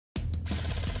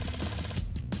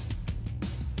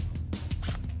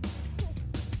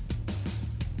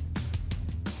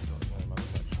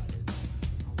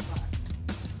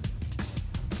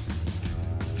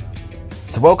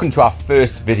So welcome to our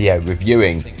first video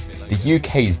reviewing the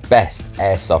UK's best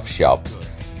airsoft shops.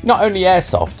 Not only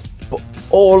airsoft, but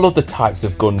all other types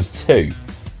of guns too.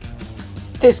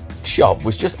 This shop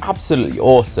was just absolutely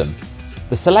awesome.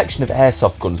 The selection of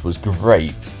airsoft guns was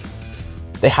great.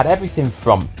 They had everything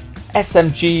from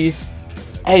SMGs,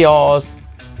 ARs,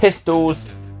 pistols.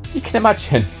 You can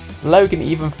imagine, Logan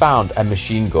even found a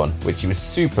machine gun, which he was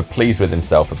super pleased with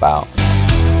himself about.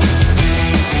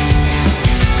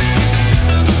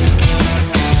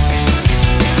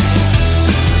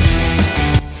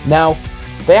 Now,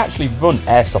 they actually run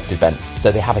airsoft events, so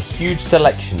they have a huge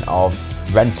selection of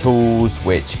rentals,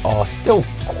 which are still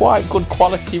quite good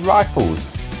quality rifles.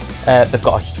 They've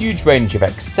got a huge range of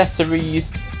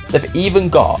accessories. They've even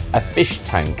got a fish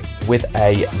tank with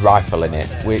a rifle in it,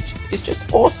 which is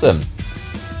just awesome.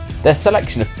 Their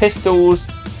selection of pistols,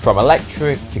 from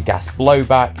electric to gas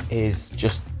blowback, is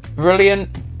just brilliant.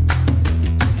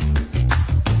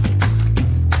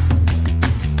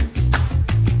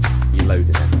 You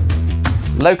loaded it.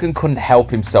 Logan couldn't help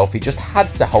himself, he just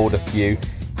had to hold a few,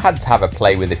 had to have a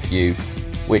play with a few,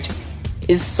 which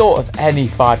is sort of any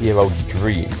 5-year-old's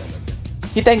dream.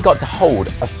 He then got to hold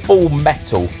a full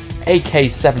metal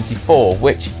AK-74,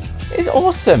 which is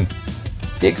awesome.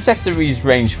 The accessories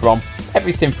range from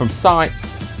everything from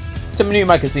sights to new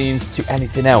magazines to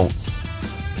anything else.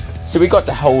 So we got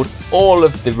to hold all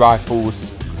of the rifles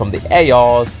from the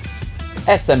ARs,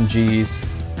 SMGs,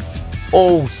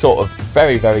 all sort of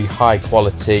very high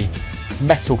quality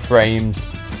metal frames,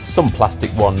 some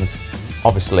plastic ones,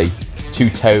 obviously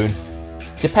two-tone,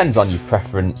 depends on your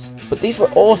preference, but these were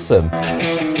awesome.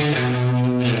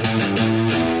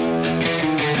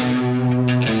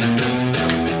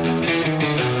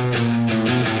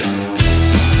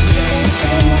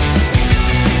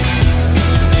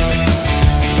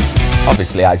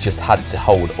 Obviously I just had to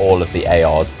hold all of the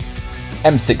ARs,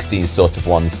 M16 sort of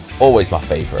ones, always my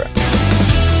favourite.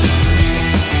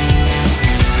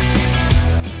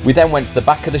 We then went to the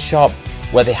back of the shop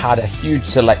where they had a huge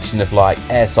selection of like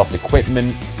airsoft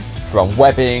equipment, from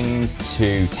webbings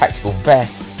to tactical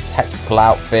vests, tactical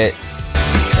outfits.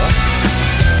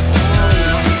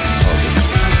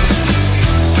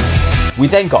 We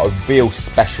then got a real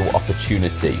special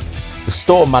opportunity. The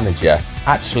store manager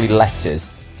actually let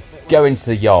us go into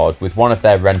the yard with one of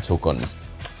their rental guns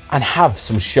and have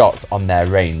some shots on their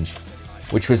range,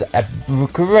 which was a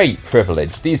great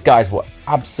privilege. These guys were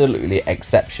absolutely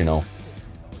exceptional.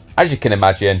 As you can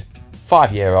imagine,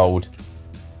 5-year-old,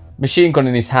 machine gun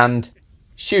in his hand,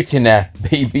 shooting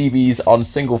BBs on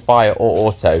single fire or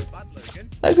auto.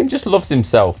 Logan just loves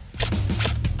himself.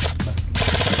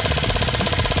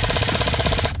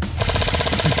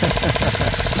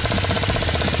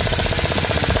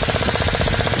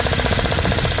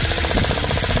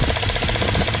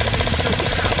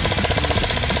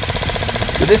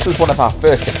 So this was one of our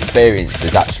first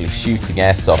experiences actually shooting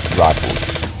airsoft rifles,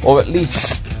 or at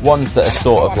least ones that are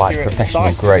sort of like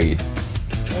professional grade.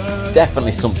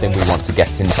 Definitely something we want to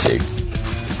get into.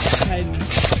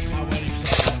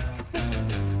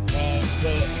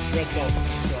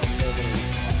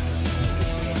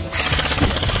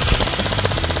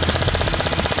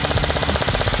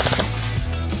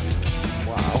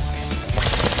 Wow.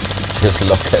 Just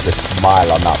look at the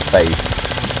smile on that face.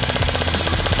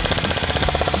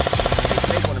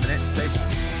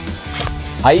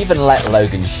 I even let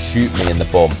Logan shoot me in the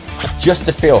bum, just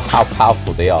to feel how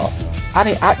powerful they are. And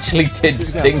it actually did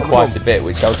sting quite a bit,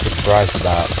 which I was surprised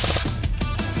about.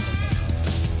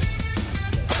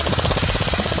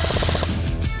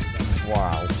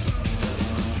 Wow.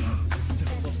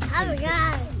 Oh my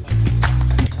God.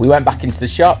 We went back into the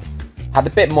shop, had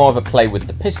a bit more of a play with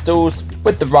the pistols,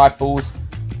 with the rifles,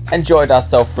 enjoyed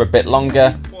ourselves for a bit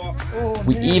longer.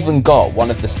 We even got one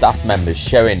of the staff members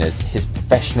showing us his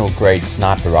professional grade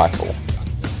sniper rifle.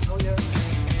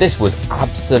 This was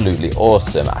absolutely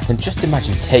awesome. I can just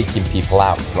imagine taking people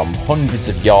out from hundreds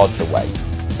of yards away.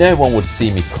 No one would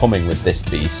see me coming with this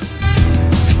beast.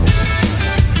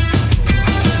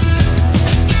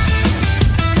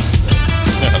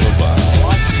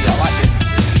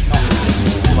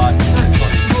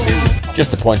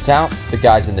 Just to point out, the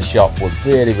guys in the shop were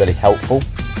really helpful.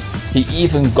 He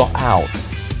even got out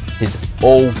his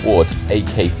all-wood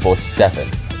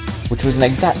AK-47, which was an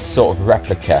exact sort of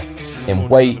replica in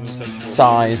weight,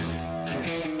 size.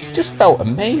 Just felt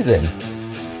amazing.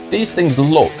 These things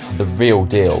look the real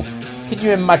deal. Can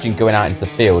you imagine going out into the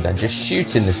field and just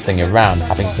shooting this thing around,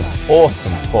 having some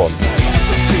awesome fun?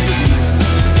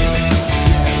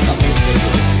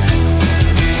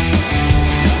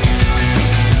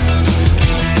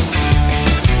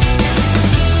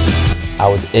 I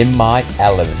was in my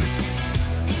element.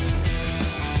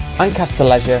 Ancaster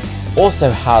Leisure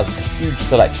also has a huge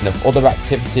selection of other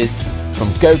activities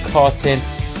from go-karting,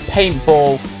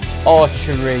 paintball,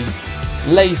 archery,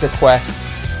 laser quest,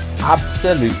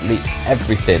 absolutely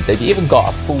everything. They've even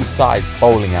got a full-size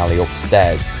bowling alley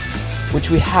upstairs,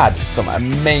 which we had some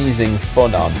amazing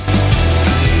fun on.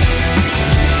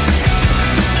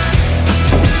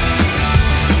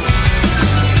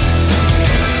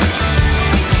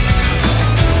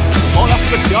 Oh, that's a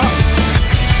good shot.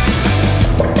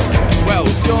 Well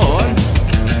done.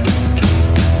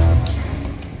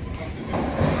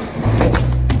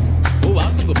 Oh,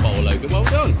 that's a good bowl, Logan. Well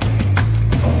done.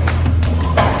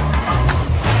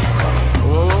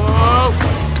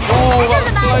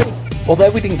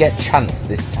 Although we didn't get a chance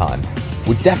this time,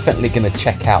 we're definitely going to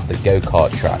check out the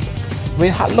go-kart track. I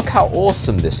mean, look how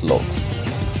awesome this looks.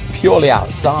 Purely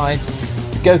outside,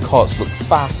 the go-karts look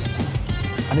fast,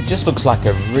 and it just looks like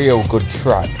a real good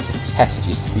track to test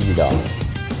your speed on.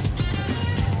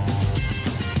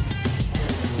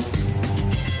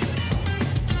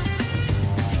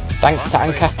 Thanks to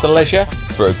Ancaster Leisure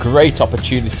for a great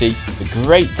opportunity, a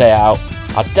great day out.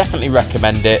 I'd definitely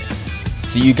recommend it.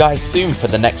 See you guys soon for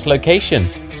the next location.